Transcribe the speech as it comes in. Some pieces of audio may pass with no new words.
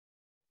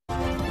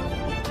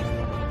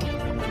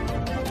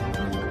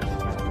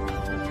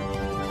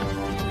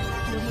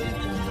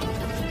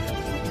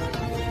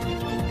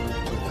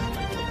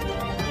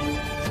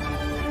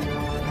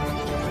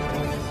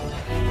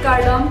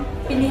Kardom,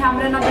 Pini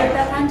Hamren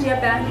Abirta Than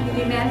Japan,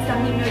 Remain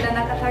Sami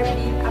Mildana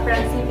Katharti,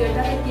 Apransi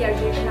Birta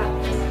Tiarjeta.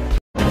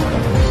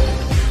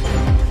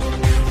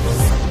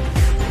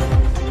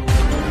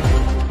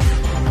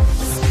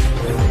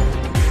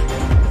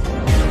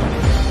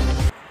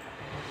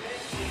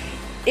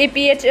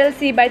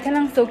 APHLC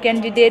Baithalang So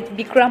candidate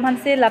Bikram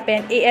Hanse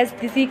Lapen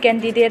ASDC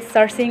candidate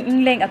Sarsing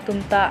Ingleng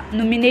Atumta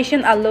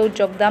nomination allo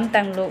Jogdam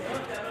Tanglo.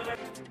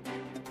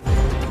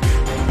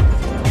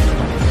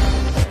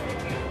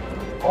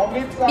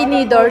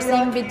 Pini Dor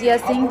Singh Vidya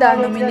Singh da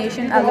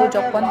nomination allo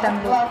Jokpon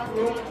Tanglo.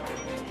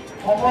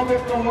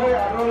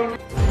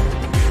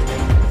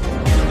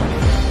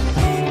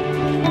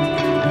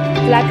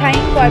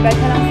 Lakhaing Koi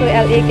Baithalang So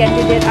LA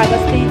candidate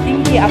Agustin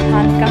Inghi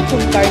Aphan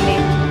Kangchum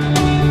Karne.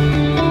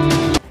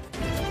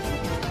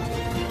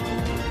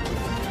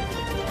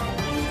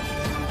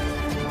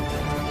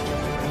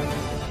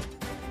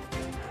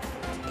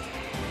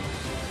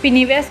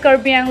 Pini West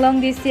Karbiang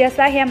Long di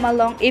Siasa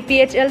Hemalong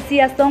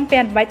APHLC Asong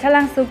Pen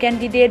Baithalang So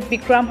candidate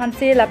Bikram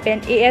Hanse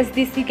Lapen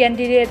ASDC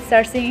candidate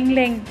Sarsing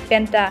Ingleng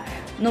Penta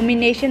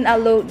nomination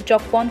allo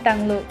Jokpon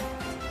Tanglo.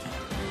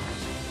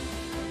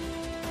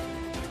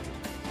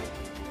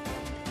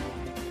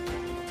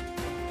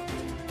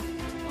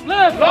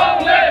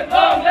 Long live!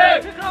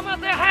 Bikram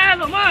Hanse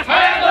hello ma!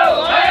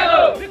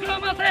 Hello!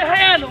 Bikram Hanse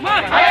hello ma!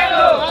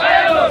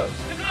 Hello!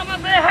 Bikram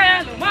Hanse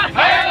hello ma!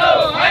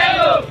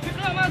 Hello!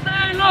 Bikram Hanse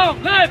long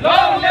live!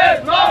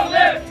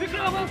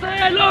 Bikram Hanse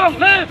long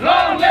live!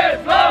 Bikram Hanse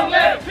long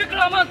live!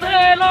 Bikram Hanse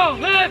hello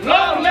ma!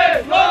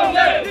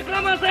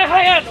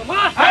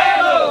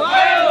 Hello!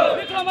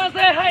 Bikram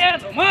Hanse hello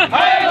ma!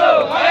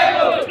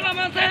 Hello! Bikram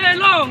Hanse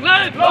long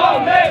live!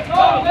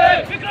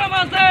 Bikram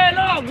Hanse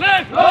long live!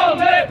 Bikram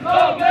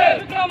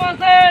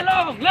Hanse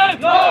long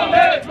live!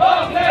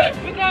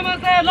 Bikram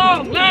Hanse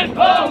long live!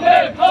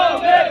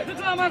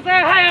 Bikram Hanse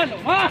hello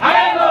ma!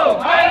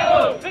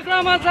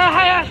 Bikram Hanse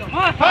hello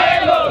ma!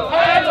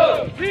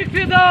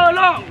 Victor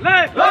long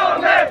live!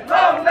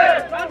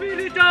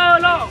 Ability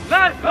long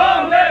live!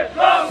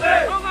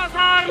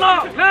 Thomasar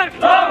long live!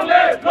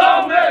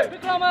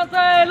 Bikram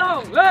Hanse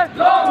long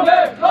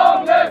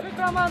live!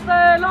 Bikram Hanse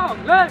long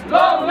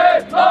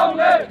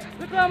live!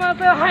 Bikram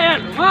Hanse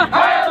hello ma!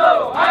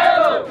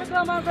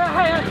 Bikram Hanse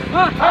hello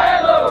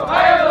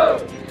ma!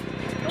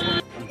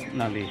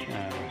 Nali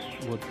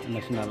buat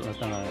national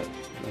tanga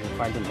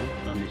final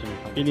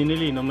ini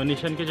nili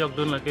nomination ke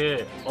jogdon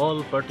lake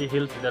all party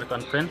hills their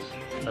conference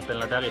tapel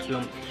ladar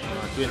isum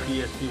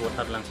 20 SC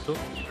water langso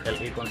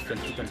LA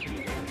constituency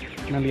continue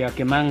nali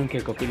akemang ke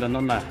kopilo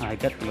nona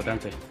haikat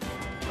lodan se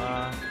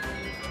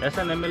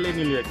ऐसा MLA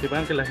nili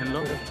akemang ke lahen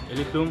lo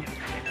elisum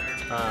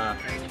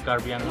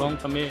Karbiang Long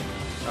tame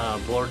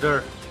border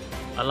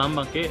alam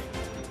bangke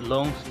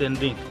long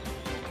standing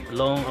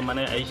long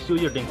mane issue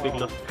yo dingpik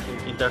lo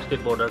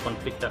interstate border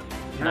conflict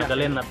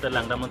Nagaland na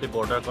langdam ng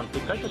border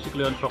conflict kaya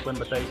sikleon proken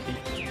batay si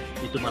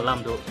itu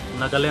malam do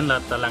Nagaland na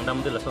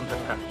langdam ng lason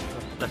thakha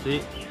kasi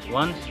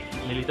once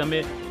nilitame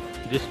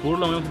dispur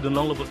long yung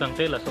dunlong lo pusang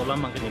te la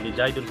solam mang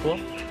nilijay dun po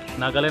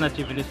Nagaland na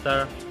chief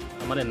minister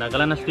amane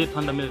Nagaland na state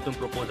handamil itong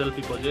proposal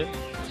pipo je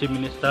chief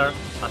minister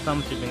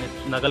Assam chief minister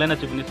Nagaland na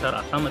chief minister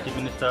Assam chief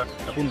minister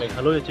tapun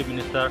Meghalaya chief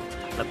minister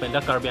la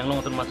penda Karbiang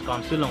Long mas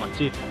council long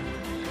chief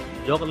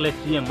jok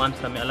lesi yang man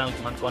kami alang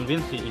man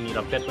convince ini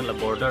rapat pun la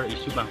border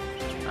issue bang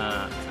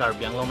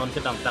Karbiang Long non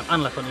ketam tang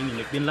an la son ini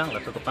likbin lang la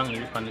satu pang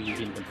ini pan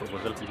libin kan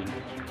proposal ini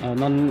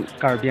non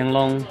Karbiang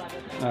Long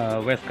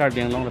West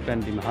Karbiang Long la pen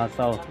di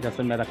Mahasau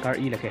jasan mera kar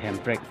i la ke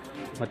handbrake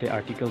mate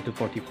article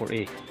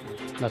 244A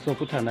la so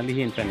putha na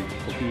lihin pen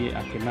kopi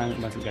akemang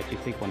mas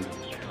gachi se kon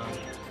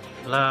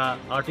la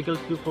article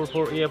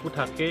 244A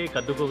putha ke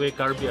kaduko we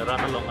Karbi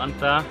rana long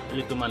anta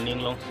itu maning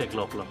long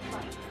seklok lo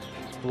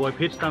Boy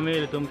pitch tame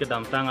litum ke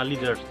damtang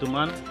leaders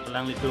tuman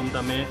lang litum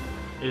tame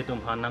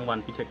litum hanang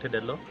wan pichek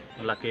thedelo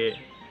lake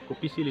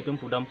kopisi litum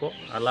pudampo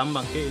alam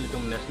bangke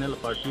litum national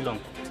party long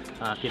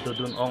ke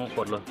dun ong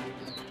podlo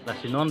la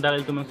sinon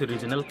dal litum ang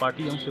regional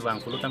party yung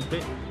sibang pulo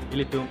tampe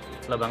litum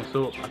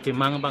labangso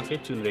akimang bangke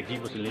chun regi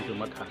busil litum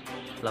matha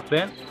la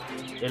pen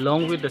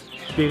along with the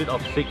spirit of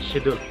sixth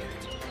schedule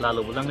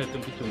lalo bulang litum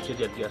ki chumche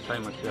jadi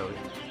assignment yawe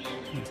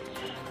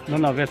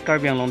non West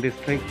Karbiang Long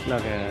district la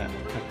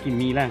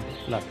kimi lang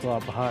la so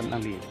bahan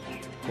ali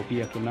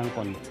kopi akimang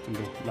kon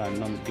do la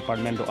non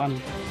department do an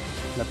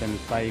la pen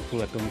sai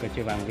pu atum ka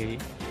chewang ge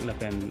la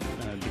pen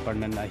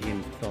department la hin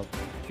so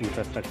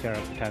infrastructure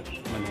tak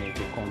mane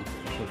ke kon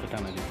so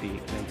patana di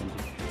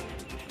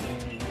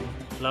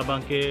la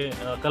bangke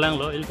kalang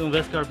lo iltung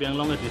West Karbiang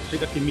Long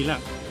district kimi lang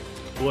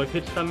boy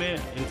fit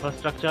tame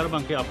infrastructure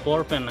bangke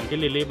apor pen nang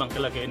lele bangke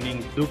la ke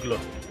ning duglo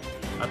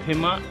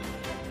athema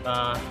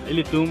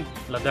ilitum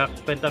ladak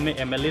pentame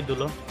MLA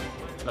dulo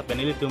la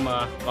penilitum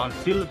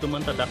council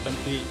tuman tadak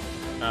penti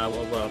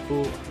pu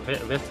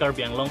West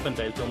Karbiang Long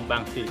penta iltum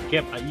bang sil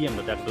cap aiem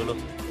ladak dulo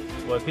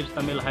boy fit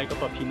tame la hai ka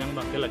papinang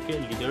bangke la ke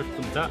leaders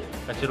tumta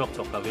kachirok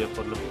tok kawe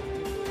forlo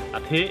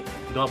athe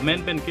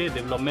government pen ke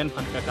development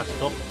fund ka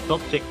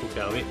stop check ku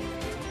kawe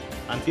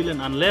until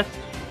and unless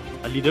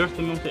leaders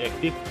tumong se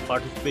active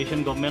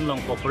participation government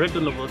long corporate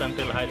lo bo tang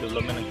tel high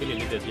development ang kili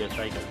leader dia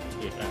sai ka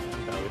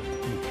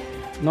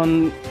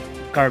non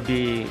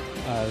karbi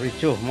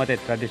richo mate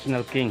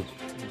traditional king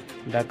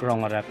dak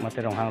rong arak mate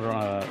rong hang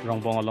rong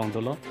bong along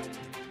dolo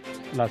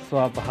la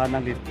swa bahana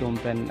di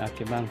tumpen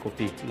akibang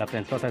kopi la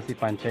pen sota si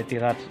panchayati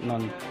raj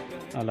non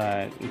ala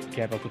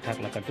kya pa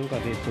puthak la kadu ka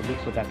de suluk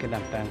soda ke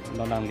lang tang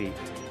nonang li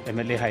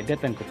MLA haide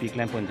pen kopi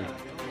claim ponji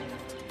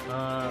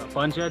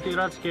panchayati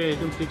raj ke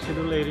tum 6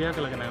 schedule area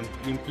ka lagana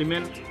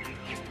implement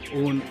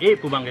un e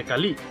pubang ke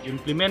kali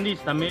implement di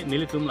tame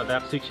nilitum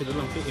ladak 6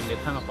 schedule ke imle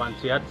thanga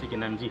panchayat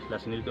sikinan ji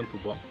la nilitum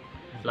pubo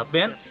la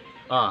pen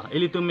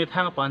ilitum me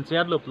thanga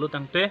panchayat lo plu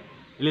tangte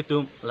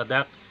ilitum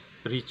ladak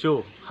richo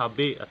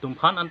habe atum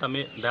phan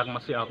antame dak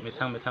masi ak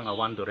methang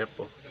awan do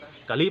repo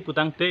kali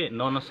putangte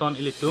non son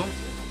ilitum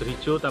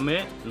richo tame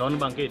non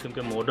bangke itum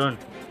ke modern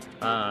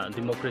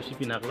democracy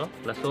pinaklo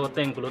laso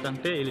teng kulo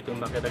tangte ilitum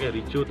bangke take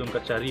richo tum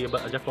kachari ba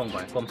aja kong ba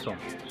komsong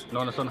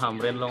non son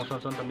hamren long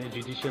son tame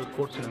judicial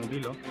court sinang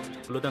bilo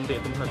kulo tangte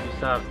itum sa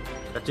bisa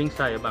kaching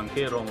sa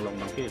bangke rong long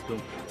bangke itum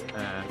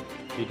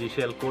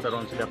judicial court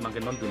aron sidap bangke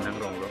non dunang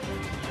rong lo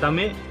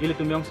tame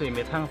ilitum yong se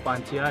methang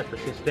panchayat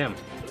system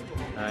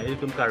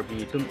ilitum karbi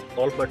itum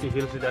all party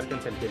hills idar kan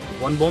sente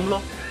one bomb lo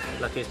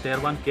lake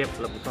servan cap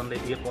la buson de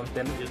ear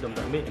content ilitum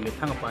tame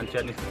methang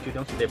panchayat institute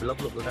yang develop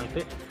lo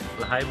tangte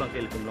la hai bang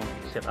ilitum long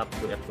set up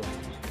to app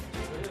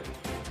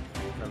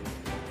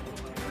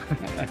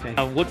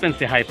wood pen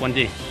se hai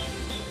ponji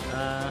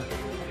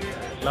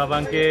la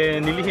bangke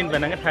nilihin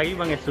bananga thagi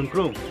bang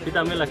sunkru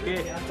kita me lake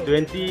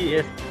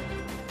 20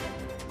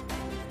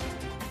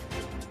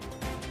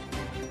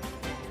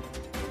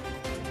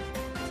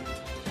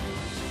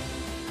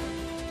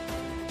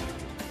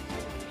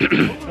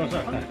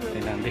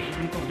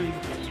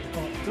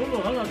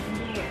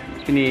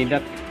 ini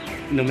dak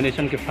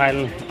nomination ke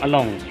file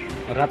along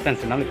ratan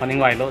senang paning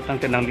wai lo tang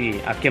tenang di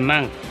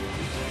akemang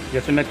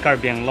Yosemite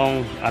Karbiang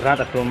long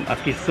arat atom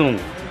akisung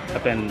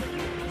apen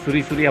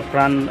suri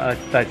apran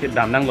ta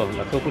dam nang lo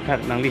la so puthak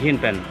nang lihin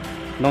pen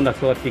non da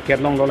so ticket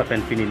long lo la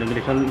pen pini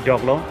nomination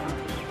jog lo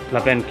la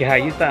pen ke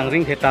hai ta ang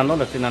ring thetan lo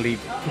la sinali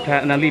putha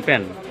nang li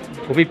pen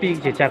kopi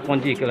je chak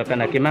ponji ke la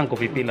pen akemang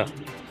kopi la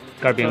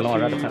Karbiang long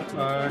arat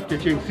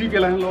kecing si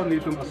gelang lo ni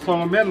tum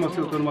songmen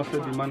masuk tur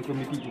masuk demand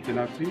committee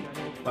kupenasi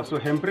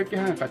paso hempre ke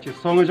hang kache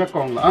songa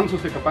jakong la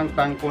anso se kapang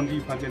tang kondi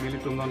phage nili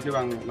tum non ke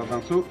bang la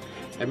bangsu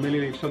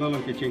MLA election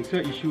lo kecing se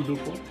issue du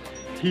ko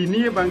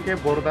hini bangke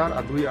bordar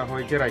adui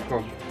ahoy ke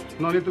raikom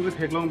noni tu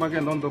theglong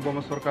bangke non do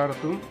bom sarkar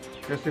tum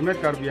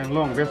Yosemite Karbiang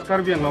long West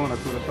Karbiang long na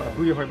tu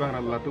adui hoy bang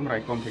la tum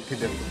raikom thekhe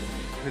den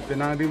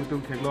penang dim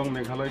tum theglong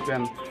meghaloi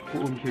pen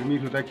khirmi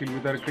 2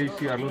 kilometer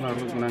kaisi arlu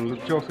nang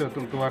luchok se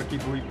tum tuar ki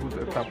bui pu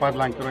tapat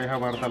lang kroi ha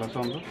warta la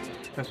som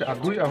se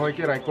adui ahoy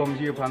ke raikom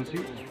ji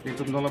phansi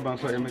itum nola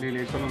bangso MLA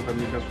election long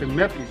tamni se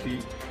met isi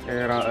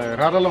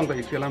rada long ta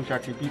islam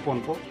chaki pi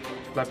ponpo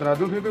la tra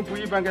dun tum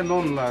pui bangke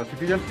non la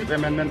citizenship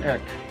amendment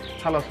act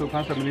hala su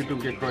phansa mini tum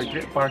ke kroi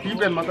ke party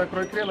pen mata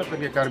kroi ke la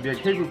pe Karbiang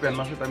ke gu pen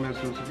masa tamne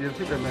su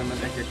citizenship amendment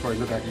act ke kroi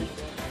na dagi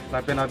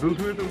la pena dun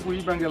tum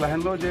pui bangke la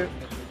hendo je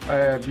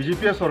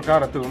BJP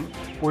सरकार तुम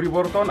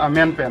परिवर्तन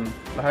amen pen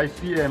लाहाय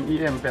CM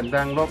EM pen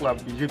Dang लोक ला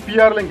BJP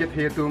are लेंगे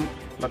थे तुम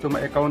ला तुम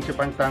account से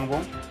पंग तांग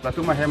बों ला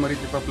तुम हेमरी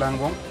से पप्लांग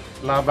बों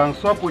ला बांग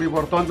सो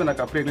परिवर्तन पेन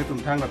का प्रेगने तुम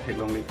थांग ला थे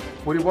लोंगे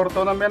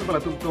परिवर्तन अमेन पेन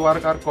तुम तोवार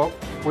कार कोक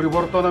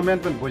परिवर्तन amen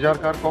pen Buzdar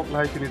car Coke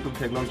लाहाय सिनी तुम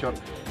थे लोंग चोर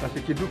ऐसे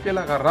किदु के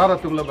ला रारा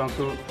तुम ला बांग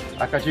सो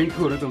आकाशिंग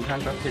खुर तुम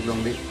थांग ला थे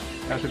लोंगे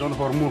ऐसे दोन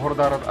हरमु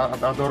हरदार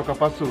आदर का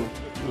पासु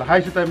लाहाय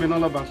सिता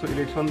मेनोला बांसो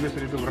इलेक्शन में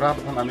सिनी तुम रात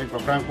फन आमे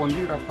पप्रांग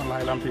पोंजी रात फन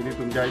लाहाय लाम फिनी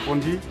तुम जाय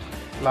Ponzi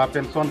la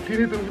pension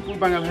fini tum ki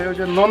bangal hayo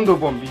je non do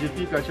bom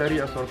BJP kachari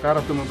a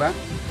sarkar tum ba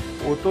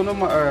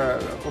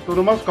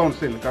autonomous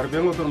council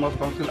Karbiang autonomous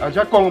council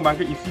aja kong bang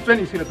ke isipen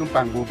isile tum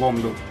pangbu bom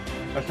do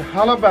ase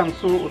hala bang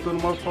so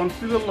autonomous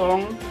council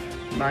long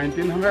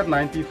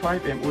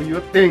 1995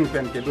 MOU teng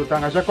pen ke do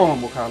tang aja kong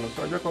mo khalo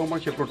so aja kong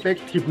bang che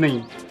protect tip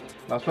nei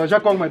la so aja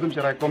kong mai tum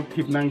cherai kom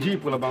tip nang ji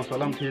pula bang so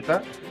lam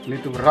theta ni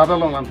tum rada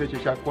long lam the che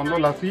cha kon lo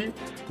lasi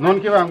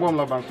non ke bang bom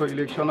la bang so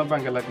election na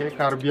bang la ke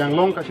Karbiang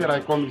long ka cherai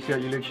kom isia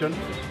election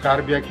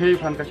Karbiang ke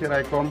phan ka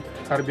cherai kom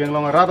Karbiang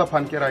long rada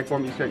phan ke rai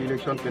kom isia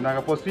election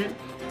penaga posi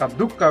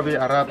kaduk ka be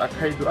arat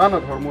akhai du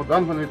anat hormo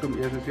dan hone tum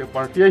ASDC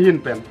party hin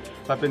pen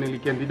ta pen li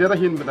candidate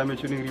hin beta me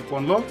chuning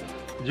ripon lo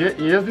je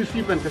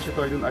ASDC pen ka che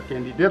toidun a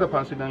candidate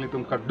phan sinang li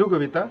tum kaduk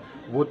beta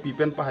vote pi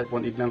pen pa hai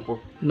pon ignan po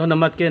no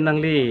namat ke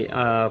nangli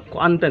ko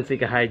an pen si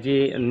ka hai ji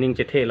ning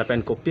che the la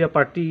pen ko pia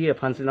party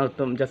phan sinal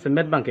tum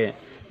Yosemite bang ke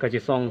ka ji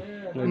song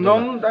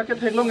non da ke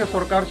theglong e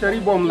sarkar chari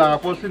bom la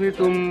posini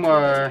tum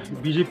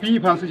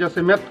BJP phan si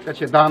Yosemite ka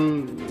che dan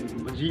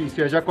ji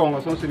se ja kong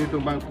ason sini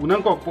tum bang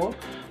kunang kok po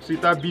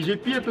sita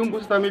BJP tum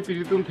bustami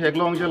pi tum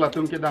theglong je la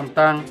tum ke dam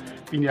tang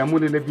piniamu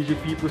le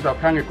BJP pusa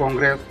phang e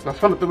congress la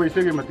son tum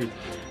ise ge mati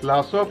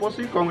la so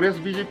posi congress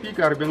BJP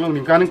Karbiang long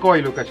ningkan ko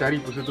ilo ka chari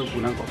pusu tum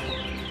kunang kok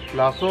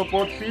laso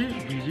pot si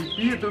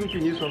BJP tum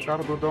kini sarkar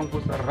dodong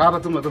pusar rara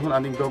tum ladum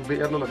aning dog de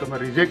erlo ladum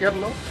reject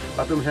erlo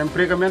latum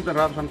hempregament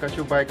rar fan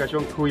kachu bai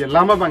kachong thuye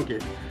lama bangke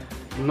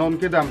non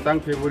ke dam tang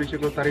February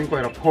cheklo taring ko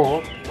rapho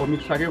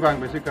omik sage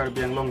bang besi kar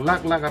biang long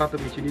lak lak ara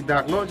tum chini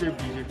dak lo je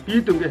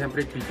BJP tum ke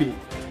hempreg PP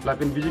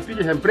latin BJP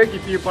je hempreg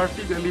PP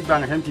party ke li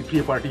bang hem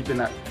PP party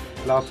pena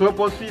laso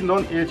pot si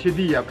non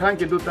HD akhang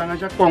ke du tang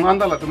ja kong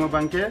anda latum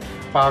bangke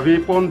pavi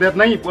pon det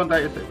nahi pon ta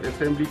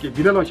assembly ke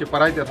binalo che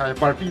parai ta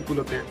party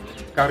pulote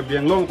kar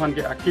biang long fan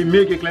ke aki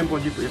me ke claim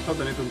ponji to eso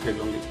dane tum ke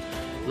longi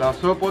la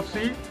so pot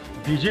si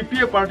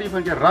BJP party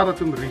fan ke rara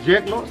tum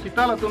reject lo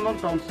sitala tum non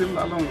council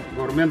along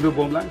government do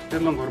bomlang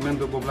state long government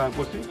do bomlang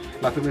posi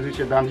la tum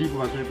riche danji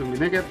ko masu tum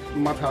ne ke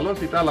mathalo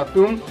sitala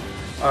tum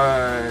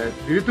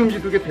diritum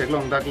jitu ke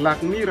theklong dak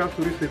lakni ra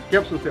suri se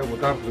kep so se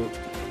botar do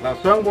la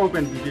song bom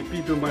pen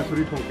BJP tum ma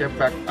suri thong kep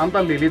back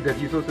anta lele de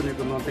jiso se ne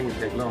tum non teng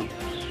theklong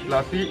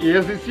la si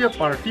ASDC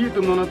party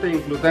tum non te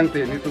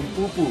includante ni tum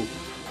pupu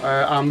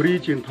amri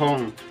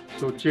chinthong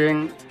so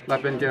cheng la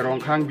pen ke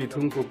rongkhang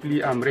bithung kopli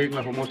amrek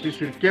la homosti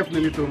sir kep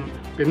ni tum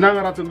penang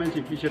ara tum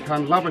menchi ki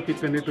than la ba fit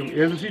pen tum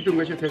LC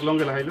tum ge theklong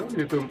ge lailo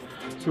ni tum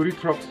suri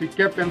throk si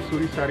kep pen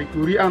suri sari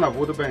kuri ana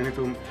bod ba ni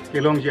tum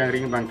kelong jang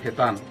ring bang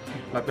thetan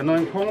la pen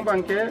noing khong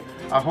bang ke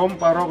ahom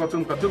paro ga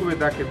tum kaduk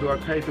weda ke dua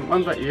khai tum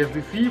anda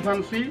ASDC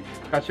phansi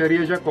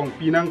kacharia ja kong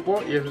pinang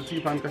po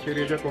ASDC phan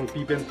kacharia ja kong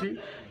pi pensi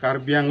kar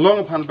biang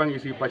long phan bang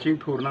isi paching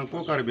thur nang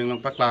po kar biang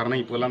long pa klar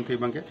nai polam the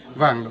bang ke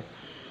wang lo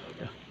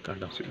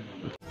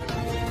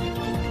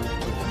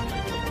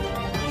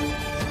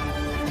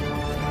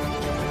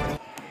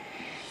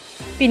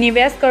Pini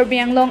West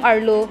Karbiang Long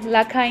Arlo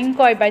Lakhain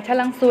Koi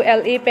Baithalang Su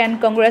LA Pen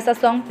Congress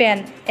Asong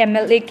Pen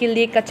MLA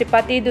Kili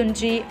Kachipati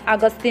Dunji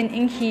Agustin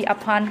Inghi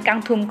Aphan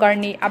Kangthum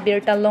Karni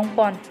Abirta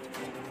Longpon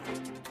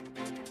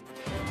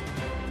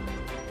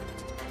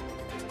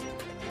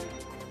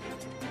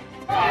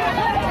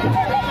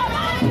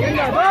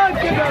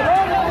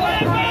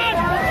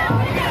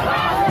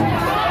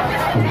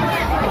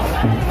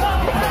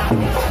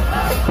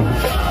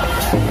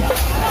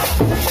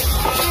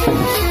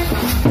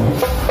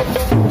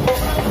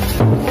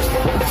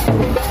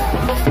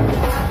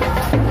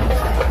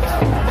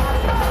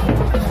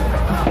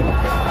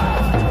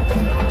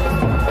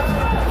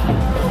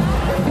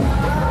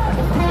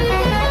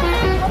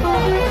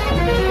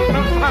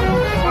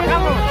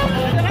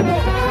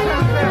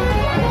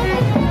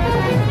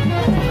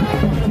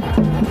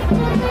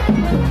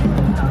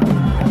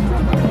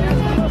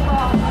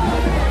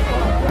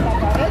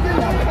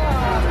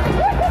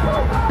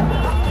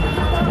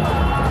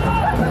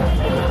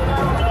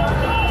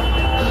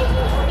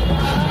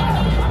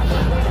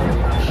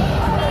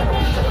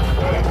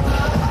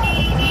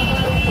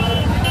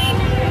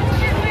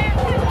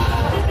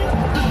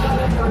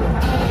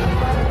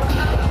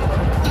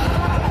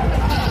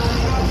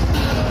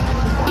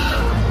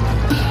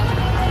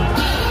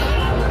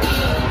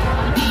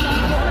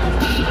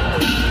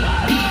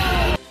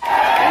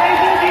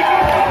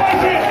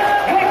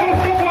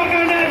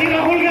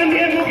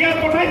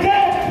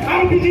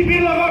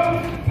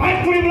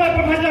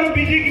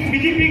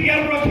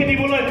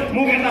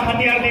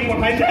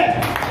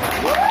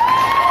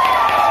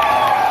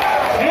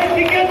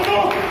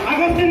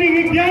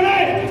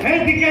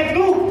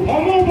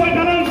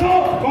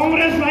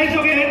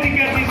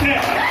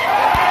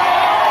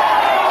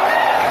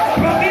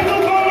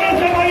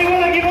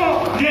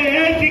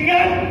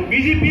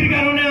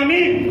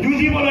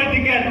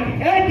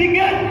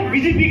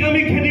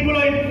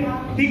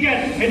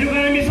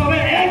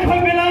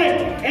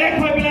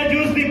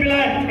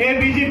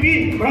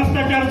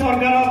भ्रष्टाचार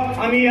सरकार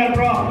आमी यार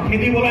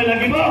खेदिबोलै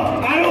লাগিব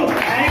আৰু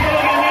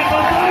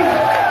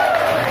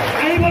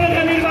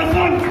আহিবলগীয়া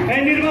নিৰ্বাচন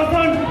এই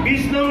নিৰ্বাচন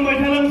 20 নং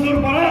বৈঠালাংচুৰ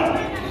পৰা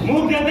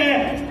মুখ যাতে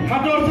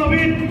হাতৰ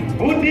ছবিত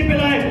ভোট দি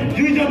পেলাই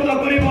জুইযত্ন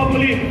কৰিব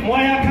বুলি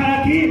মই আশা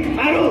ৰাখি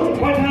আৰু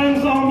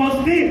বৈঠালাংচ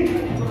সমষ্টি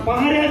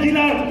পাহাৰীয়া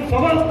জিলাৰ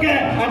সবতকে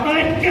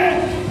আটাইতকে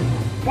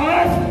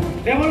ফাৰ্ষ্ট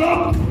ডেভেলপ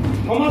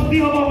সমষ্টি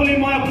হ'ব বুলি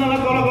মই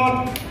আপোনালোকৰ লগত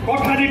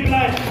কথা দি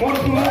পেলাই মোৰ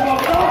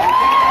শুভকামনা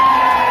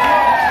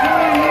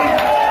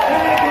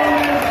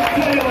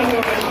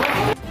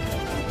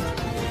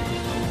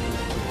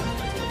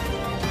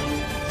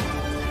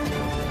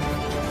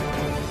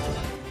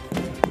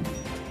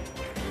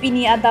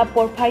Pini Ada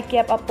Porphai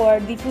Cap Apor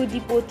Difu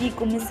Deputy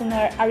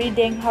Commissioner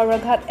Arideng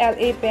Hauraghat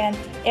LA Pen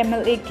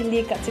MLA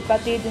Kili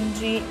Kachipati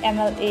Dunji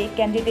MLA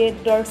Candidate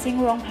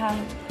Dorsing Ronghang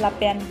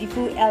Lapen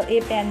Difu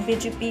LA Pen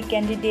BJP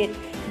Candidate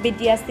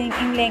Bidya Singh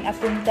Ingleng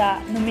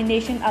Apunta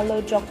Nomination Alo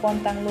Jokpon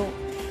Tanglo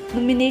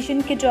Nomination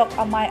Kijok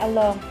Amai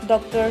Along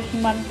Dr.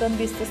 Himantan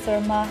Biswa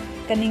Sharma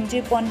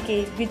Kaningje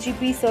Ponke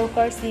BJP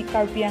Sarkar Si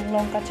Karbiang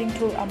Long Kaching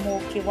Thur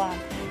Amo Kiwan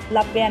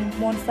Lapen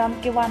Monsam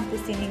Kiwan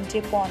Pusining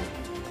Jepon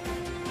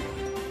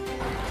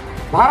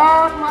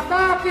Bharat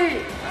माता की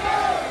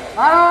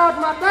भारत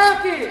माता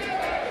की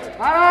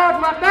भारत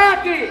माता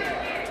की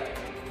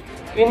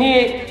ini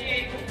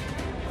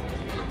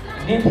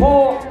difu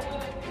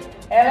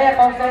ele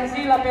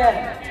konsensi lapen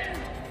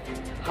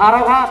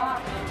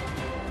Harawat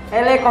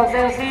ele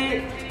konsensi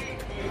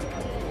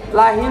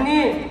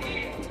lahini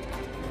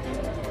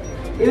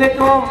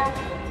iletum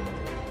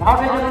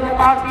Bharatiya Janata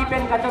Party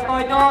pen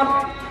kacotoi don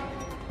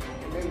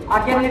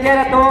agen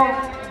lidera tum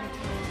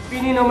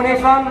pini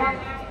nomination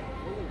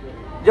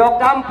jok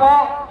dampo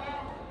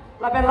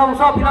lapen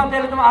longso bilang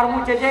tele tum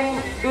armu ceceng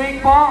duik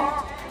po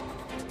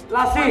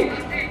lasi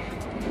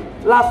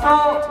laso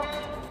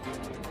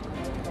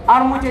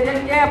armu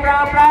ceceng ke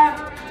prang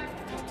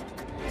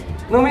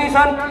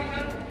nomination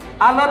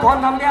alot hon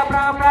namde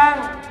prang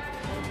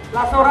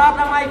laso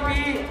rata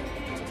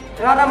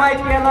mai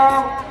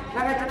long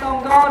nangai cetong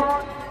don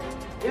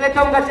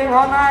iletum gaceng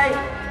honai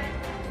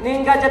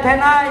ningga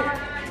cetenai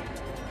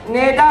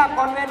neda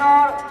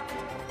konvenor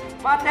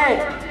mate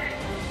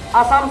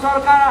Asam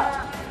Sarkar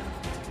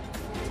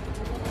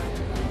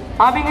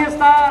Abing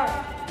Star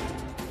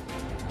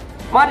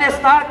Mate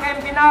Star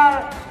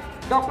Campaigner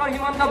Dr.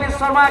 Himanta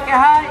Biswa Sharma ke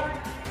hai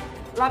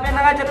labe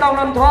naga jetong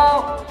nontho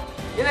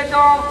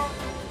iletum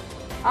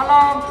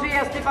along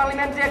 3ST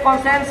Parliamentary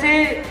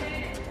Constituency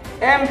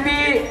MP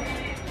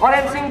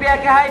Hamren Abirta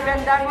ke hai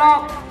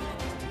Pendanglok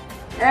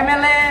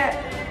MLA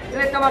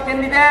iletum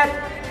candidate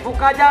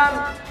Bukajan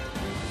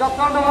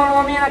Dr. Nomor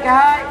Momina ke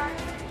hai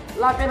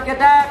lapen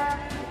kedak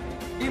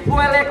di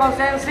PLA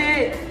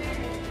Constituency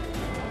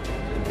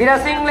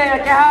Birasing le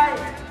ke hai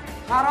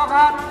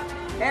Haroghat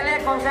LA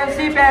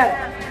Constituency per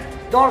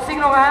Dorsing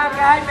Roha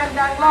ke hai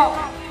Pendanglok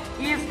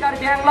East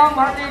Karbi Anglong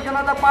Bharatiya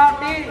Janata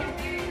Party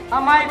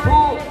amai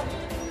phu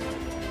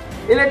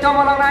iletum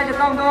olong na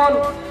jetong dun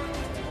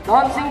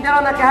Don Singh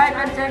Teron ke hai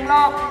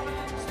Pencenglok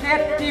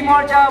State Team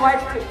Morcha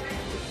Vice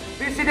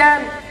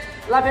President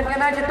laben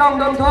kena jetong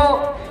dun tho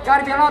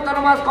Karbi Anglong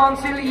Autonomous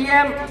Council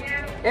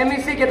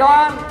MEC ke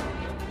doan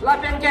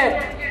lapen ke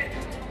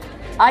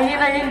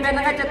ahin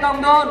benanga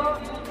jetong don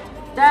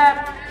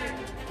dak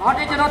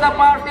Bharatiya Janata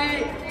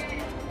Party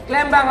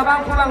claim bang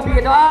abang pulang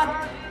pi doan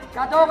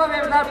kato ka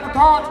bebdar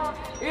puthot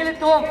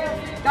ilitum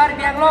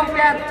Karbi Anglong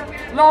pen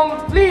long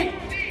fleet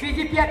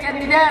BJP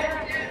candidate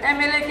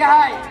MLA ke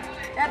hai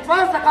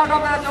advance account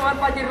of cuman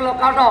pajir lo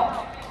account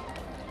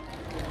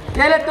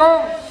ilitum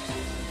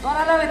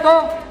torana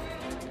litum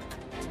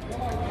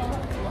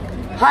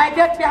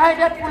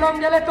haidet pulang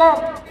jeletum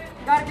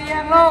Karbi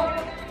Anglong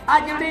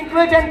Ajul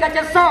inclusion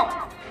kacesok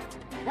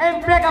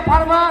Hamren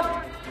Abirta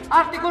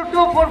Article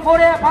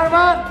 244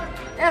 Farman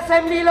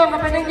Assembly long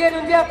penengge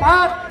dunja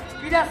phat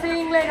bida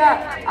sing lega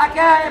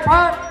akya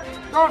phat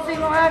dorsing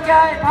long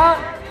akya phat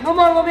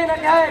numol momin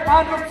akya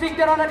phat rup sing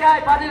teron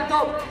akya phat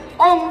itu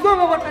onggo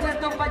ngobot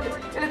penet tum paj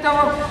itu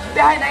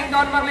behai naing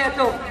don marle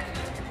tu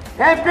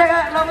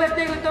Hamren long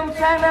leting tum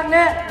sang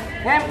ne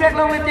Hamren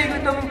long leting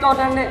tum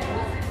todan ne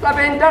la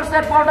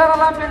interstate border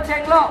alam pen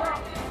chenglo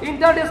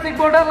inter-district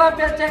border la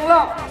pen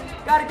chenglok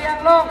Karbi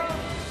Anglong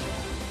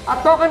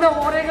atau kena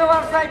orang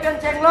awar saya pen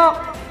chenglok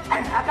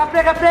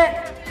kapre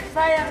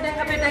saya yang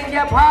kapiteng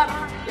dia phat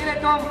ini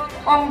tom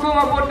onggu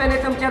ngabut pen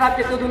itum cerap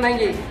itu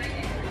dunangi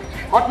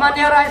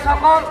hotmania rai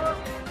sakol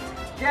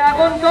dia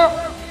untuk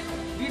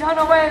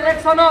বিধানসভা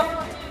ইলেকশনত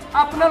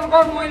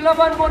আপোনালোকৰ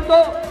মূল্যৱান ভোটটো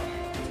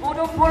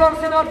পদুমফুলৰ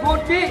চিনত vote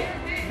দি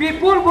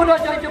বিপুল ভোটত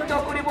জয়যুক্ত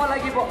কৰিব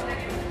লাগিব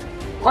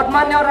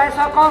হতমান্য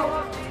ৰাইজসকল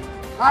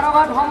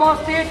হাৰঘাট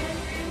সমষ্টিত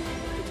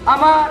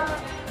আমাৰ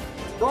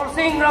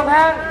দৰসিং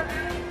ৰভাং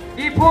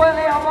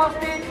ডিফুএলএ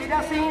সমষ্টিত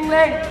বিদাসিং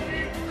লেং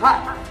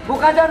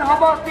বুকাজান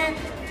সমষ্টিত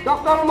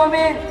ডক্টৰ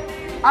মমিন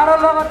আৰু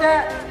লগতে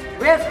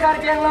ৱেষ্ট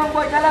কাৰ্বি আংলং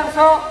বৈঠালাংশ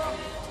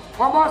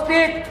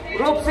সমষ্টিত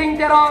ৰূপসিং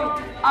তেৰণ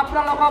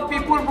আপোনালোকক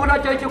বিপুল ভোটত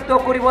জয়যুক্ত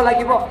কৰিব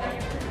লাগিব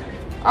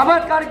আমাৰ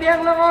কাৰ্বি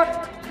আংলঙত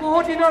বহু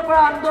দিনৰ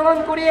পৰা আন্দোলন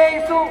কৰি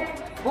আহিছো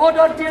বহু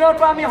দিনৰ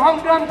পৰা আমি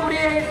সংগ্ৰাম কৰি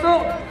আহিছো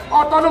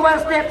অটোনমাস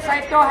ষ্টেট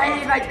স্বায়ত্তশাসী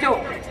ৰাজ্য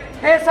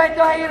এই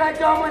স্বায়ত্তশাসী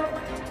ৰাজ্য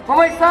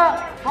সমস্যা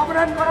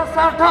সমাধান কৰাৰ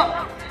স্বাৰ্থত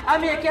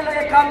আমি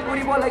একেলগে কাম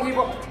কৰিব লাগিব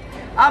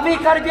আমি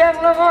কাৰ্বি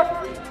আংলঙত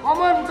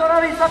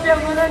সমান্তৰাল হিচাপে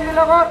উন্নয়নৰ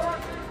লগত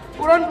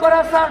পূৰণ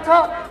কৰাৰ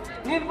স্বাৰ্থত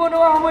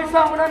নিবনুৱা সমস্যা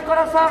সমাধান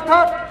কৰাৰ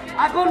স্বাৰ্থত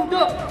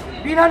আগন্তুক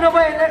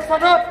বিধানসভা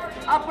ইলেকশ্যনত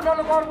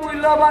আপোনালোকৰ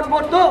মূল্যৱান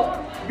ভোটটো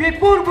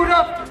বিপুল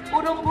ভোটত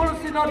পদুমফুল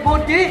চিনত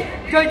ভোট দি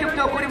জয়যুক্ত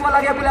কৰিব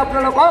লাগে বুলি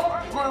আপোনালোকক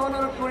মই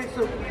অনুৰোধ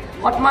কৰিছোঁ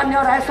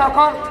সন্মানীয়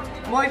ৰাইজসকল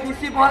মই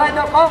বেছি বঢ়াই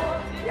নকওঁ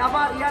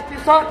আমাৰ ইয়াৰ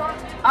পিছত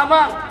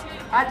আমাৰ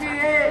আজি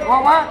এই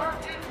সভাত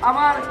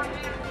আমাৰ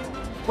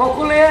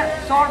সকলোৱে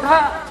শ্ৰদ্ধা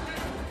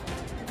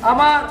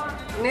আমাৰ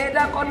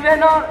নেতা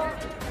কনভেনৰ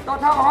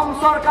তথা অসম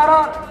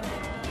চৰকাৰৰ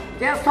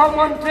জ্যেষ্ঠ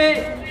মন্ত্ৰী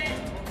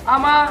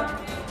আমাৰ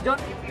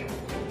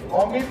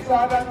অমিত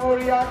শ্বাহ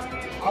ডাঙৰীয়াক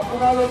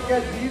আপোনালোকে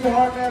যি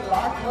ধৰণে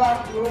লাখ লাখ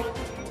লোক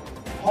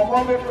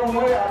সমবেত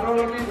হৈ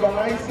আদৰণি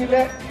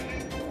জনাইছিলে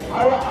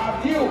আৰু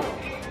আজিও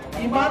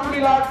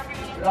ইমানবিলাক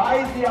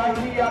ৰাইজ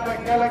আহি ইয়াত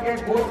একেলগে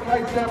গোট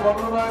খাইছে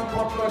মনোনয়ন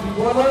পত্ৰ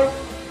দিবলৈ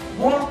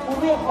মোৰ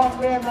কোনো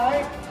সন্দেহ নাই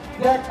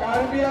যে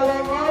কাৰ্বি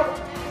আংলঙৰ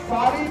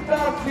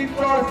 4টা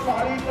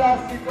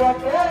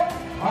চিটতে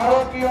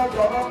ভাৰতীয়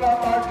জনতা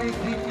পাৰ্টি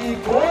জিকি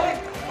গৈ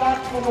তাত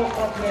কোনো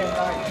সন্দেহ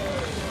নাই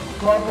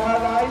শ্ৰদ্ধা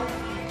ৰাইজ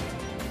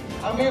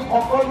আমি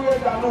সকলোৱে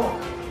জানো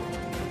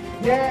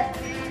যে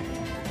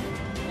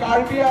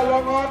কাৰ্বি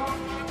আংলঙত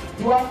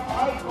যোৱা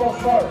 5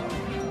 বছৰ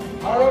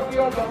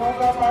ভাৰতীয়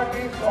জনতা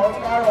পাৰ্টীৰ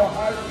চৰকাৰ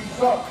অহাৰ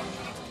পিছত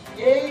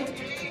এই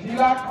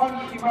জিলাখন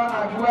কিমান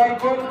আগুৱাই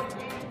গ'ল,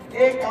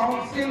 এই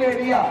কাউন্সিল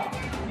এৰিয়া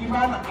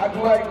কিমান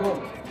আগুৱাই গ'ল।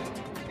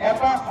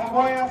 এটা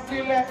সময়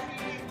আছিলে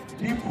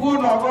ডিফু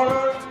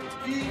নগৰৰ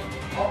কি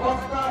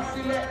অৱস্থা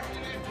আছিলে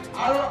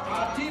আৰু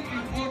আজি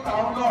ডিফু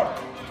টাউনৰ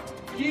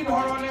কি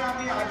ধৰণে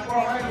আমি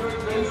আগবঢ়াই লৈ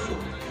গৈছোঁ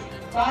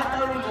তাক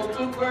আৰু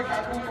নতুনকৈ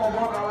কাকো ক'ব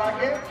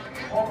নালাগে,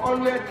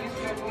 সকলোৱে নিজ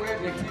চকুৰে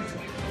দেখিছে।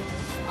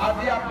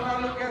 আজি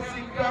আপোনালোকে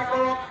চিন্তা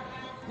কৰক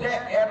যে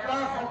এটা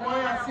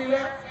সময়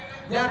আছিলে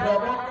যে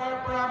দবকাৰ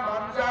পৰা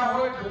মাঞ্জা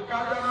হৈ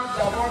বোকাজানত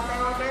যাবৰ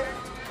কাৰণে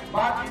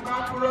বা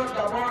ডিমাপুৰত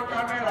যাবৰ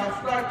কাৰণে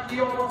ৰাস্তাৰ কি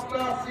অৱস্থা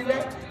আছিলে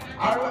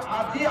আৰু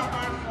আজি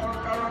আমাৰ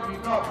চৰকাৰৰ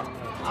দিনত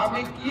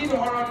আমি কি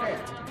ধৰণে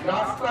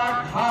ৰাস্তা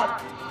ঘাট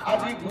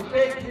আজি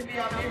গোটেইখিনি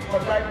আমি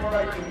সজাই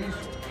পৰাই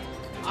তুলিছোঁ।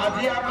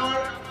 আজি আমাৰ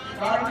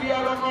কাৰ্বি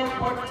আংলঙৰ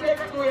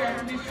প্ৰত্যেকটো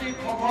MDC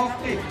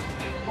সমষ্টিত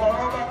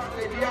কৰবাত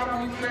ষ্টেডিয়াম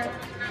হৈছে,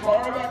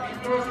 কৰবাত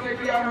ইনডোৰ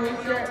ষ্টেডিয়াম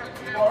হৈছে,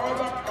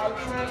 কৰবাত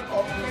কালচাৰেল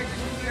কমপ্লেক্স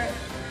হৈছে,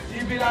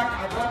 যিবিলাক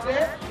আগতে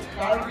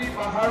কাৰ্বি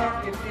পাহাৰত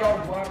কেতিয়াও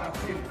হোৱা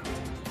নাছিল।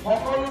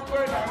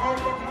 সকলোতকৈ ডাঙৰ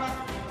কথা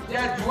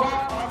যে যোৱা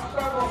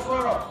 5টা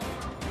বছৰত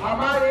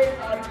আমাৰ এই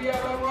কাৰ্বি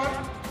আংলঙত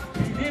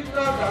বিভিন্ন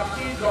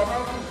জাতি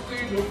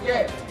জনগোষ্ঠীৰ লোকে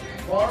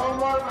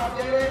মৰমৰ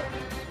মাজেৰে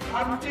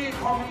শান্তি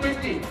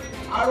সম্প্ৰীতি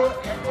আৰু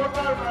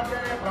একতাৰ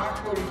মাজেৰে বাস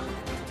কৰিছে।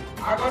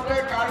 আগতে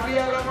কাৰ্বি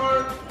আংলঙৰ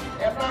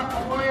এটা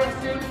সময়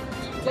আছিল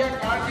যে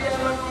কাৰ্বি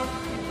আংলঙত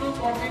কিছু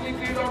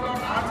কমিউনিটিৰ লগত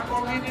আন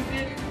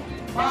কমিউনিটি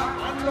বা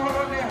আন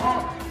ধৰণে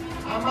হওক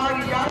আমাৰ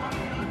ইয়াত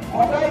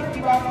সদায়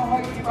কিবা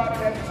নহয় কিবা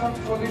টেনশ্যন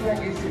চলি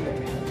থাকিছিলে।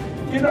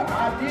 কিন্তু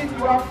আজি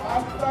যোৱা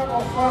 5টা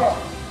বছৰত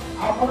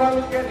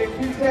আপোনালোকে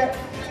দেখিছে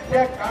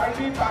যে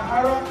কাৰ্বি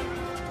পাহাৰত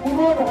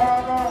কোনো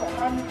ধৰণৰ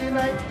অশান্তি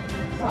নাই,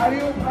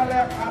 চাৰিওফালে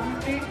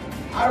শান্তি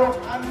আৰু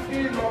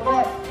শান্তিৰ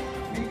লগত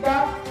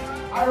বিকাশ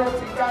আৰু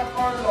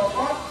বিকাশৰ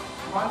লগত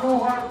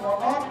মানুহৰ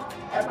মনত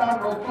এটা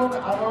নতুন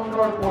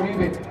আনন্দৰ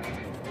পৰিৱেশ।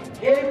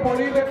 এই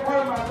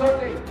পৰিৱেশৰ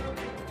মাজতেই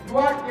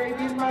যোৱা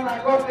কেইদিনমান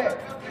আগতে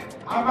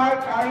আমাৰ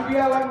কাৰ্বি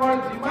আংলঙৰ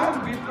যিমান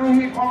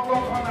বিদ্ৰোহী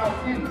সংগঠন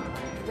আছিল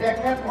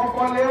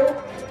তেখেতসকলেও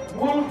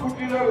মূল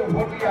খুঁটিলৈ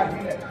উভতি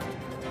আহিলে।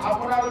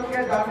 আপোনালোকে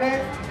জানে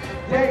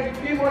যে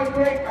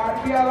ইতিমধ্যে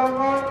কাৰ্বি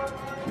আংলঙৰ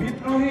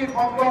বিদ্ৰোহী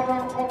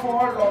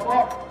সংগঠনসমূহৰ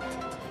লগত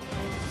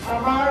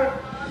আমাৰ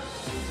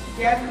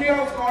কেন্দ্ৰীয়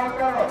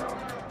চৰকাৰৰ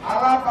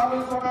আলাপ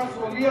আলোচনা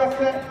চলি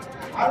আছে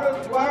আৰু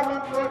যোৱা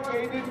মাত্ৰ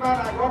কেইদিনমান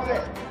আগতে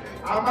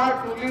আমাৰ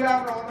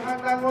তুলিৰাম ৰংহান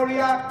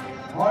ডাঙৰীয়া,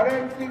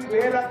 হৰেণ সিং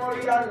বে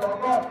ডাঙৰীয়াৰ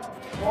লগত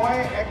মই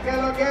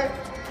একেলগে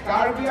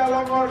কাৰ্বি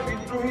আংলঙৰ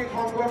বিদ্ৰোহী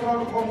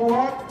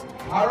সংগঠনসমূহত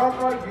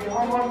ভাৰতৰ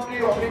গৃহমন্ত্ৰী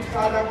অমিত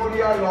শ্বাহ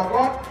ডাঙৰীয়াৰ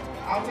লগত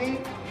আমি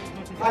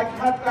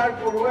সাক্ষাৎকাৰ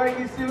কৰোৱাই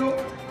দিছিলোঁ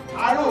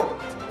আৰু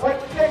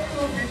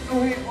প্ৰত্যেকটো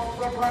বিদ্ৰোহী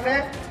সংগঠনে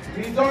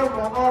নিজৰ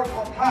মনৰ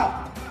কথা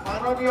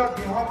মাননীয়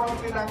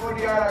গৃহমন্ত্ৰী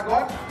ডাঙৰীয়াৰ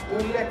আগত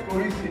উল্লেখ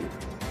কৰিছিল।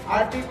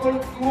 আৰ্টিকল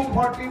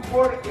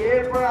 244A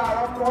পৰা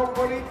আৰম্ভ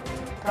কৰি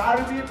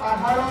কাৰ্বি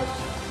পাহাৰত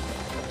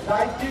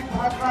ৰাজ্যিক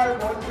ভাষাৰ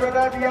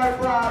মৰ্যাদা দিয়াৰ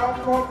পৰা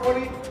আৰম্ভ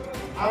কৰি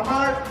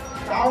আমাৰ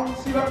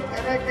কাউন্সিলত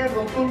কেনেকৈ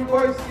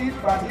নতুনকৈ চিট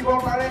বাঢ়িব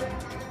পাৰে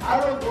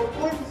আৰু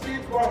নতুন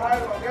চিট বঢ়াৰ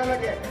লগে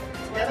লগে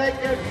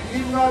কেনেকৈ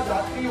বিভিন্ন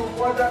জাতি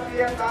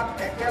উপজাতিয়ে তাত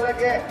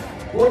একেলগে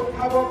ভোট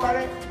খাব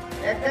পাৰে,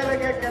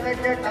 একেলগে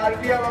কেনেকৈ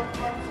কাৰ্বি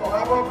আংলঙখন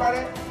চলাব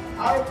পাৰে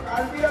আৰু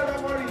কাৰ্বি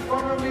আংলঙৰ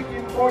ইকনমিক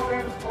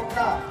ইম্পৰ্টেঞ্চ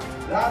থকা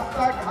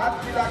ৰাস্তা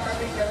ঘাটবিলাক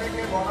আমি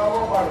কেনেকৈ বনাব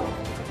পাৰোঁ,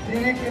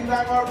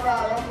 তিৰিকিন্দাঙৰ পৰা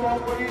আৰম্ভ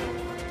কৰি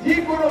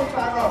যিকোনো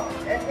স্থানত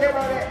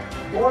একেবাৰে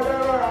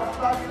বৰ্ডাৰৰ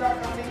ৰাস্তাবিলাক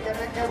আমি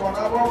কেনেকৈ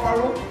বনাব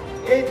পাৰোঁ,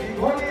 এই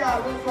দীঘলীয়া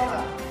আলোচনা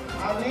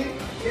আমি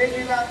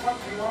সেইদিনাখন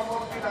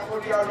গৃহমন্ত্ৰী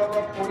ডাঙৰীয়াৰ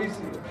লগত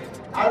কৰিছিলোঁ।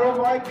 আৰু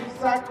মই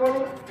বিশ্বাস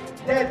কৰোঁ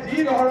যে যি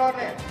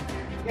ধৰণে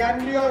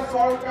কেন্দ্ৰীয়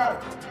চৰকাৰ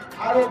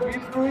আৰু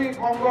বিদ্ৰোহী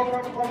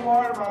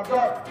সংগঠনসমূহৰ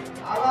মাজত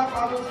আলাপ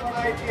আলোচনা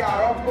এতিয়া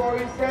আৰম্ভ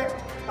হৈছে,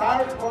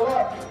 তাৰ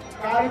ফলত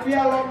কাৰ্বি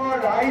আংলঙৰ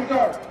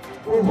ৰাইজৰ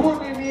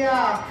বহুদিনীয়া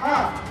আশা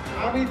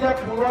আমি যে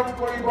পূৰণ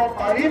কৰিব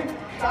পাৰিম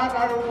তাত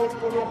আৰু মোৰ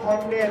কোনো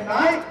সন্দেহ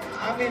নাই।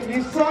 আমি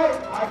নিশ্চয়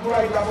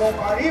আগুৱাই যাব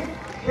পাৰিম,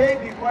 সেই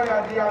বিষয়ে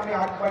আজি আমি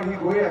আগবাঢ়ি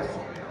গৈ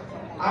আছোঁ।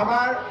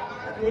 আমাৰ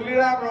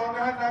তুলিৰাম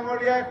ৰংহান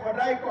ডাঙৰীয়াই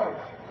সদায় কয়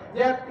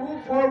যে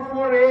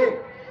 244A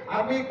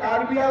আমি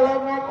কাৰ্বি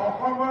আংলঙক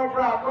অসমৰ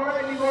পৰা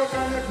আঁতৰাই নিবৰ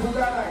কাৰণে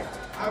খোজা নাই,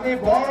 আমি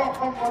বৰ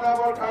অসম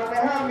বনাবৰ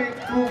কাৰণেহে আমি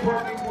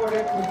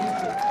 244A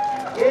খুজিছোঁ।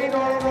 এই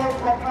ধৰণৰ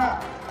কথা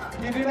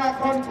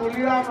সিদিনাখন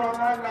তুলিৰাম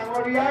ৰংহান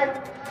ডাঙৰীয়াই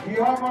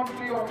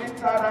গৃহমন্ত্ৰী অমিত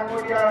শ্বাহ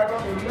ডাঙৰীয়াৰ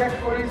আগত উল্লেখ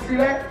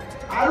কৰিছিলে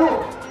আৰু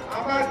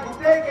আমাৰ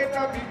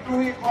গোটেইকেইটা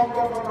বিদ্ৰোহী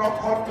সংগঠনক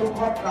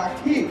সন্মুখত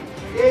ৰাখি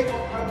এই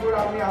কথাবোৰ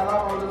আমি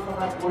আলাপ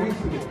আলোচনা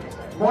কৰিছিলোঁ।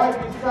 মই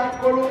বিশ্বাস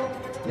কৰোঁ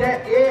যে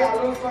এই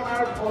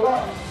আলোচনাৰ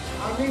ফলত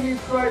আমি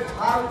নিশ্চয়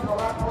ভাল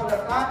ফলাফল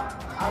এটা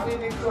আমি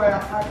নিশ্চয়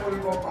আশা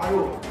কৰিব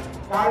পাৰোঁ।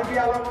 কাৰ্বি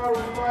আংলঙৰ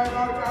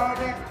উন্নয়নৰ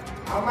কাৰণে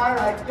আমাৰ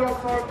ৰাজ্য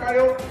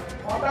চৰকাৰেও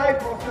সদায়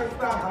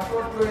প্ৰচেষ্টা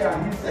হাতত লৈ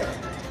আহিছে।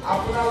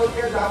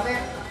 আপোনালোকে জানে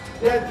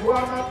যে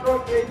যোৱা মাত্ৰ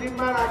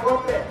কেইদিনমান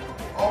আগতে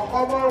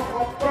অসমৰ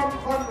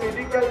 ৭মখন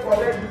মেডিকেল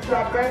কলেজ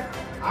হিচাপে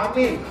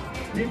আমি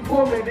ডিফু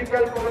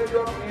মেডিকেল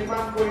কলেজত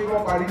নিৰ্মাণ কৰিব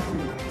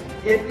পাৰিছিলোঁ।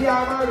 এতিয়া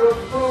আমাৰ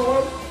লক্ষ্য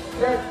হ'ল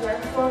যে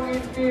চেমচং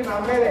ইনটি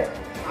নামেৰে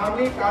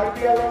আমি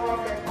কাৰ্বি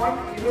আংলঙত এখন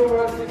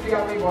ইউনিভাৰ্চিটি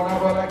আমি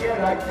বনাব লাগে,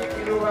 ৰাজ্যিক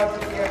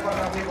ইউনিভাৰ্চিটি এখন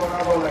আমি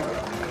বনাব লাগে।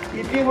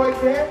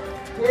 ইতিমধ্যে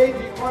সেই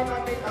দিশত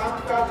আমি কাম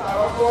কাজ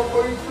আৰম্ভ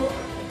কৰিছোঁ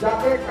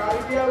যাতে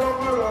কাৰ্বি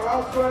আংলঙৰ ল'ৰা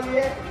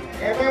ছোৱালীয়ে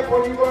MA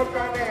পঢ়িবৰ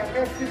কাৰণে,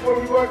 MSc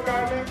পঢ়িবৰ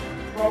কাৰণে,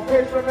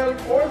 প্ৰফেশ্যনেল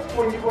কোৰ্চ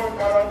পঢ়িবৰ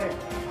কাৰণে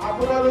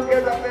আপোনালোকে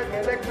যাতে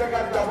বেলেগ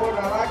জেগাত যাব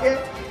নালাগে,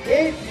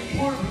 এই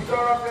ডিফুৰ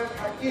ভিতৰতে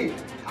থাকি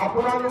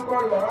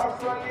আপোনালোকৰ ল'ৰা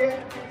ছোৱালীয়ে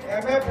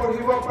MA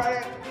পঢ়িব পাৰে,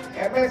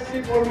 MSc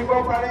পঢ়িব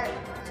পাৰে।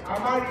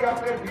 আমাৰ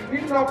ইয়াতে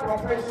বিভিন্ন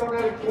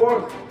প্ৰফেশ্যনেল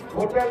কোৰ্চ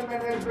হোটেল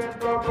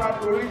মেনেজমেণ্টৰ পৰা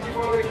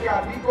টুৰিজিমলৈকে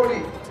আদি কৰি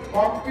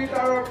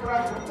কম্পিউটাৰৰ পৰা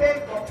গোটেই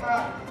কথা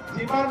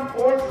যিমান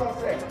কোৰ্চ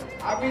আছে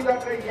আমি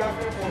যাতে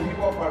ইয়াতে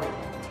পঢ়িব পাৰোঁ।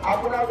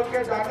 আপোনালোকে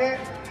জানে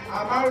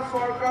আমাৰ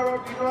চৰকাৰৰ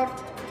দিনত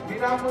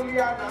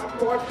বিনামূলীয়া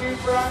নামভৰ্তিৰ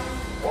পৰা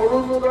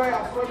অৰুণোদয়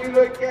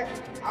আঁচনিলৈকে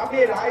আমি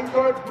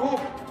ৰাইজৰ দুখ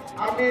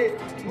আমি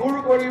দূৰ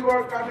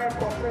কৰিবৰ কাৰণে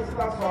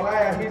প্ৰচেষ্টা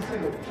চলাই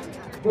আহিছিলোঁ।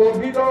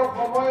 কোভিডৰ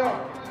সময়ত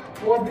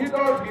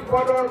কোভিডৰ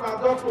বিপদৰ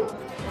মাজতো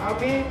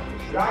আমি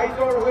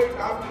ৰাইজৰ হৈ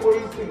কাম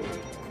কৰিছিলোঁ।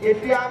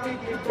 এতিয়া আমি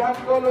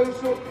সিদ্ধান্ত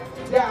লৈছোঁ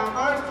যে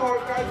আমাৰ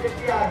চৰকাৰ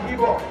যেতিয়া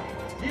আহিব,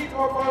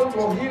 যিসকল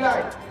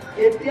মহিলাই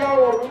এতিয়াও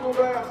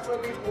অৰুণোদয়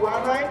আঁচনি পোৱা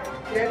নাই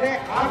তেনে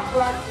 ৮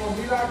 লাখ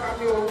মহিলাক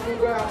আমি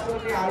অৰুণোদয়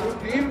আঁচনি আৰু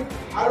দিম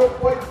আৰু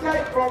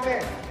পৰ্যায়ক্ৰমে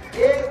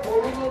এই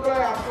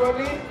অৰুণোদয়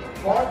আঁচনি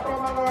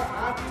বৰ্তমানৰ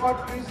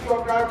 ৮৩০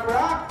 টকাৰ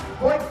পৰা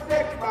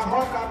প্ৰত্যেক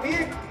মাহত আমি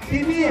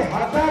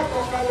 ৩০০০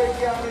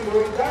 টকালৈকে আমি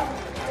লৈ যাম।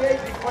 সেই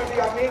দিশত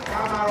আমি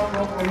কাম আৰম্ভ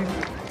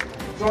কৰিছোঁ।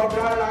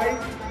 শ্ৰদ্ধাৰ ৰাইজ,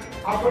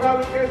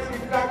 আপোনালোকে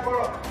চিন্তা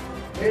কৰক,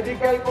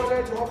 মেডিকেল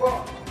কলেজ হ'ব,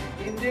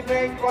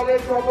 ইঞ্জিনিয়াৰিং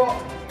কলেজ হ'ব,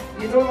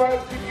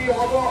 ইউনিভাৰ্চিটি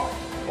হ'ব,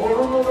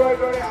 অৰুণোদয়ৰ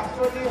দৰে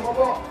আঁচনি হ'ব।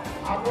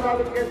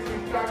 আপোনালোকে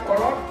চিন্তা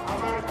কৰক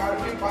আমাৰ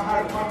কাৰ্বি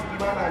পাহাৰখন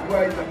কিমান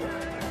আগুৱাই যাব।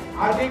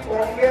 আজি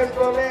কংগ্ৰেছ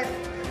দলে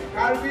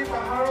কাৰ্বি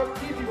পাহাৰত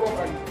কি দিব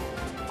পাৰিব?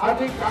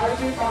 আজি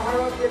কাৰ্বি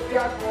পাহাৰত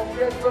যেতিয়া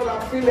কংগ্ৰেছ দল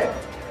আছিলে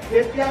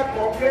তেতিয়া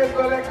কংগ্ৰেছ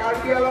দলে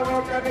কাৰ্বি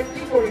আংলঙৰ কাৰণে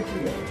কি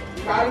কৰিছিলে?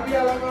 কাৰ্বি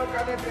আংলঙৰ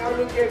কাৰণে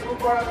তেওঁলোকে একো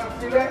কৰা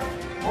নাছিলে।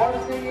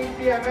 হৰসিং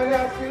ইনটি MLA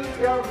আছিল,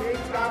 তেওঁৰ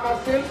মেইন কাম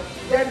আছিল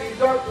যে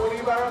নিজৰ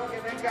পৰিবাৰক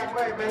কেনেকৈ আকৌ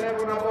MLA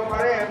বনাব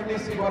পাৰে,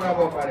 MDC বনাব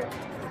পাৰে।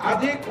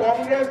 আজি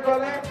কংগ্ৰেছ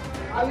দলে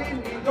খালি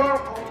নিজৰ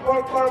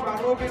সম্পৰ্কৰ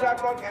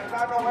মানুহবিলাকক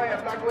এটা নহয়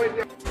এটাকৈ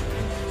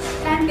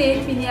Sunday,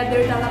 Hamren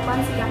Abirta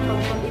 8 siang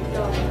 2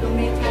 itu,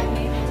 Domain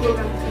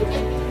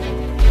Program